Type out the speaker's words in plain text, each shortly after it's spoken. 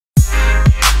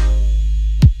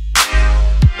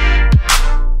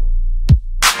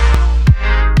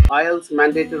IELTS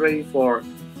mandatory for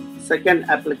second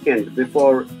applicant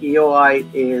before EOI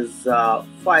is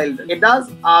filed. It does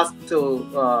ask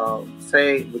to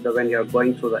say when you're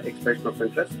going through the expression of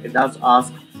interest, it does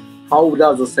ask how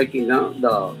does the secondary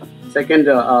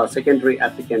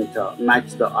applicant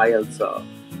match the IELTS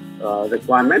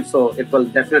requirement. So it will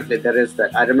definitely, there is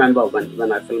that. I remember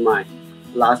when I filled my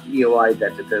last EOI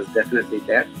that it is definitely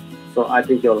there. So I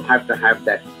think you'll have to have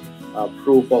that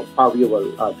proof of how you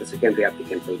will, the secondary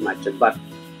applicant will match it. But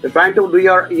if you're trying to do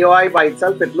your EOI by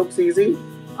itself, it looks easy.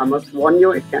 I must warn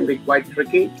you, it can be quite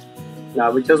tricky,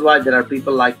 which is why there are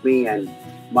people like me and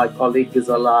my colleague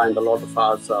Gisela and a lot of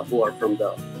us who are from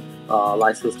the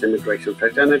licensed immigration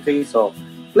fraternity. So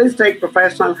please take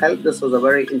professional help. This is a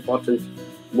very important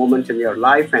moment in your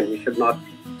life and you should not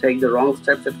take the wrong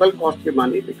steps. It will cost you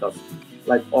money because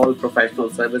like all professional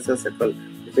services, it will,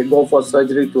 if you go for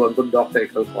surgery to a good doctor,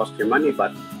 it will cost you money,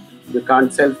 but you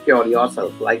can't self-cure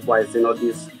yourself. Likewise,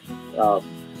 these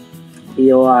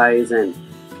POIs and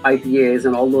ITAs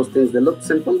and all those things, they look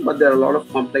simple, but there are a lot of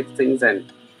complex things.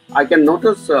 And I can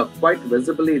notice quite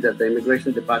visibly that the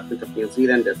Immigration Department of New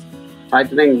Zealand is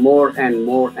tightening more and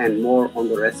more and more on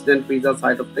the resident visa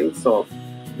side of things. So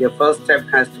your first step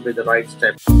has to be the right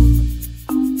step.